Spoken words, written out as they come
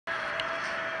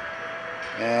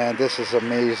And this is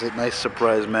amazing, nice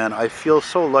surprise, man. I feel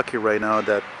so lucky right now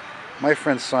that my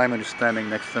friend Simon is standing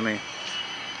next to me.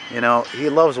 You know, he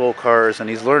loves old cars and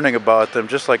he's learning about them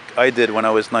just like I did when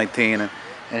I was 19.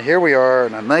 And here we are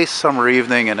on a nice summer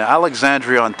evening in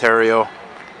Alexandria, Ontario.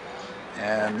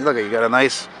 And look, you got a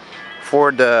nice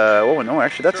Ford, oh no,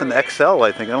 actually that's an XL,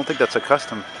 I think. I don't think that's a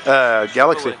custom.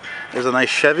 Galaxy. There's a nice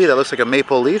Chevy that looks like a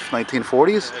Maple Leaf,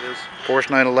 1940s. Porsche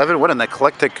 911. What an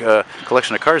eclectic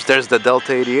collection of cars. There's the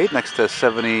Delta 88 next to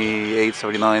 78,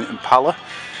 79 Impala.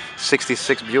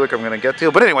 66 Buick I'm going to get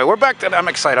to. But anyway, we're back to, I'm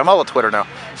excited. I'm all on Twitter now.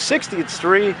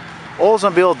 63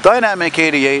 Oldsmobile Dynamic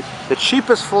 88. The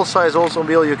cheapest full-size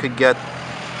Oldsmobile you could get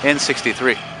in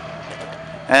 63.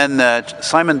 And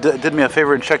Simon did me a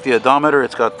favor and checked the odometer.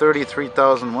 It's got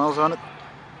 33,000 miles on it.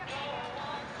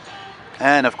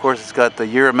 And of course it's got the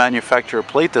year of manufacturer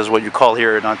plate. That's what you call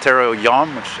here in Ontario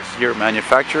YOM, which is year of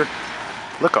manufacturer.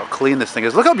 Look how clean this thing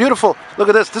is. Look how beautiful. Look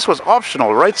at this. This was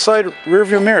optional. Right side rear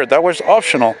view mirror. That was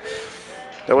optional.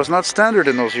 That was not standard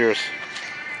in those years.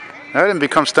 That didn't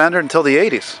become standard until the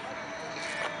 80s.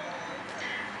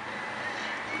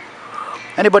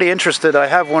 Anybody interested, I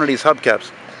have one of these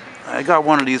hubcaps. I got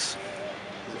one of these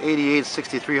 88,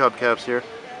 63 hubcaps here.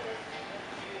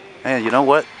 And you know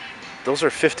what? Those are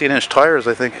 15-inch tires,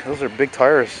 I think. Those are big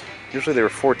tires. Usually they were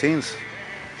 14s.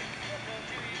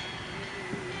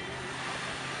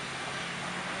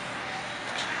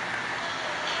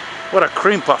 What a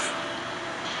cream puff.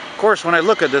 Of course, when I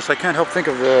look at this, I can't help think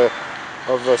of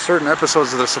certain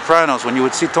episodes of The Sopranos. When you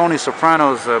would see Tony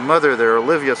Soprano's mother there,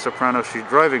 Olivia Soprano, she's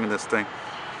driving this thing.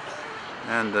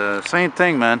 And same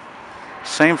thing, man.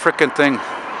 Same frickin' thing.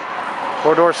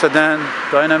 Four-door sedan,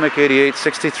 Dynamic 88,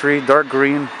 63, dark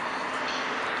green.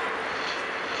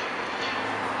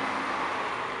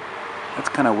 That's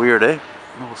kind of weird, eh?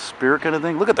 A little Spirit kind of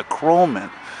thing. Look at the chrome,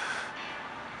 man.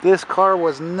 This car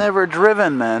was never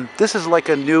driven, man. This is like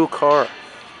a new car.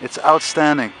 It's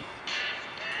outstanding.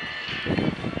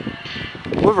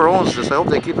 Whoever owns this, I hope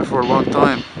they keep it for a long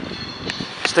time.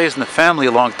 Stays in the family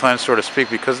a long time, so to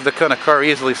speak, because the kind of car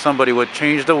easily somebody would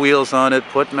change the wheels on it,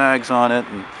 put mags on it,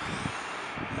 and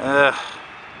I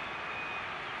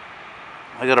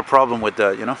got a problem with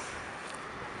that, you know.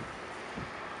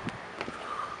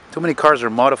 Too many cars are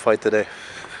modified today.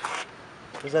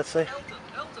 What does that say?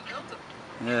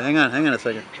 Yeah, hang on a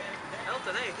second.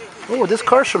 Oh, this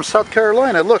car's from South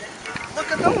Carolina. Look.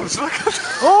 Look at those. Look at those.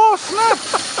 Oh, snap.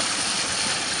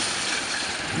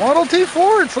 Model T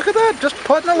Fords. Look at that. Just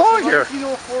putting along here.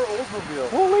 1904 Oldsmobile.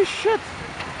 Holy shit.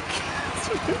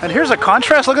 And here's a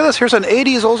contrast. Look at this. Here's an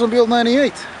 80s Oldsmobile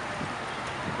 98.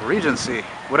 Regency.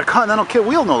 With a Continental kit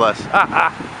wheel, no less.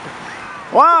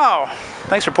 Wow.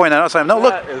 Thanks for pointing that out, Simon. No,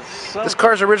 look. This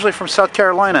car's originally from South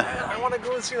Carolina. I want to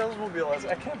go and see an Oldsmobile.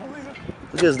 I can't believe it.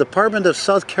 Look at this. Department of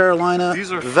South Carolina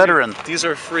veteran. Free. These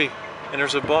are free. And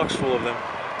there's a box full of them.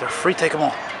 They're free. Take them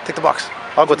all. Take the box.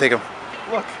 I'll go take them.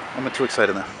 Look. I'm too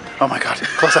excited now. Oh my god.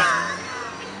 Close up.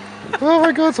 Oh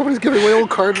my god. Somebody's giving away old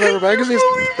car driver magazines.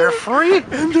 They're free.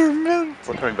 And they're mint.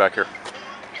 We're coming back here.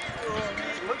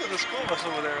 Look at the school bus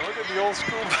over there. Look at the old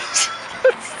school bus.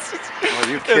 Are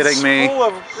you kidding me? It's full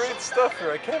of great stuff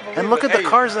here. I can't believe it. And look at the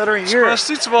cars that are here. Look at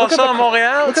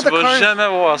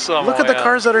the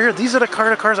cars that are here. These are the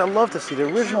cars I love to see. The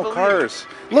original cars.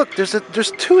 Look, there's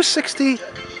 260.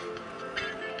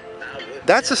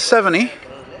 That's a 70.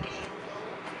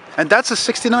 And that's a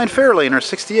 69 Fairlane or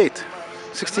 68.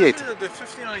 68. The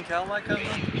 59 Cadillac on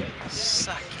them?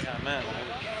 Sacrament.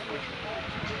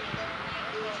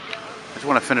 I just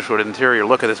want to finish with the interior.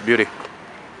 Look at this beauty.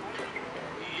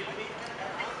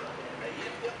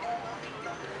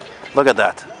 Look at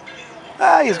that.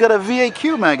 Ah, he's got a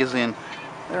VAQ magazine.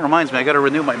 That reminds me, I got to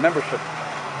renew my membership.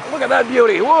 Look at that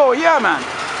beauty. Whoa, yeah, man.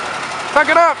 Tuck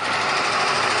it up.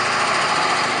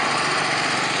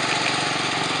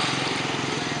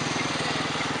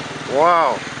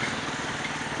 Wow.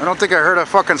 I don't think I heard a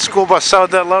fucking school bus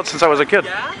sound that loud since I was a kid.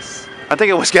 Gas? I think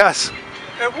it was gas.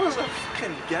 It was a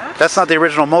fucking gas? That's not the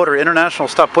original motor. International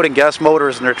stopped putting gas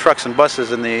motors in their trucks and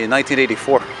buses in the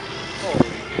 1984.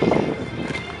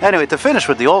 Anyway, to finish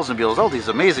with the Oldsmobiles, all these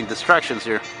amazing distractions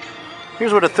here.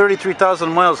 Here's what a 33,000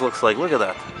 miles looks like. Look at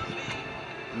that.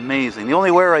 Amazing. The only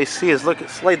wear I see is, look,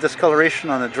 slight discoloration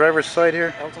on the driver's side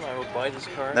here. Elton, I would buy this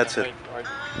car. That's it.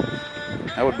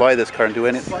 I would buy this car and do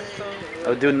anything. I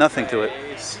would do nothing to it. I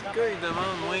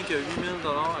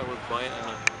would buy it in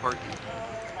a heartbeat.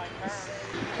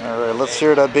 Alright, let's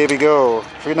hear that baby go.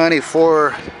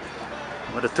 394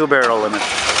 with a 2-barrel limit.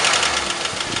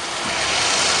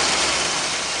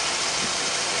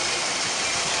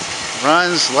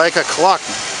 Runs like a clock.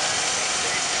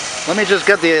 Let me just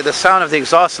get the sound of the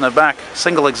exhaust in the back.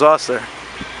 Single exhaust there.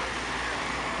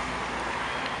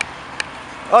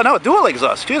 Oh no, dual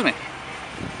exhaust, excuse me.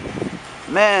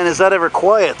 Man, is that ever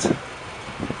quiet.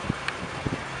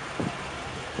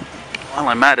 While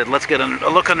I'm at it, let's get a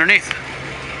look underneath.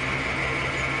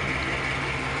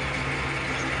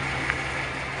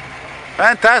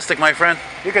 Fantastic, my friend.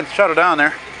 You can shut it down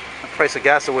there. The price of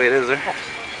gas the way it is there.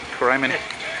 Criminy.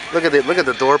 Look at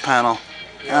the door panel.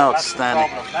 Yeah, outstanding.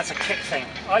 That's a kick thing.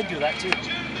 I do that too.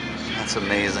 That's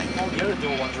amazing. All the other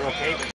door ones are okay, but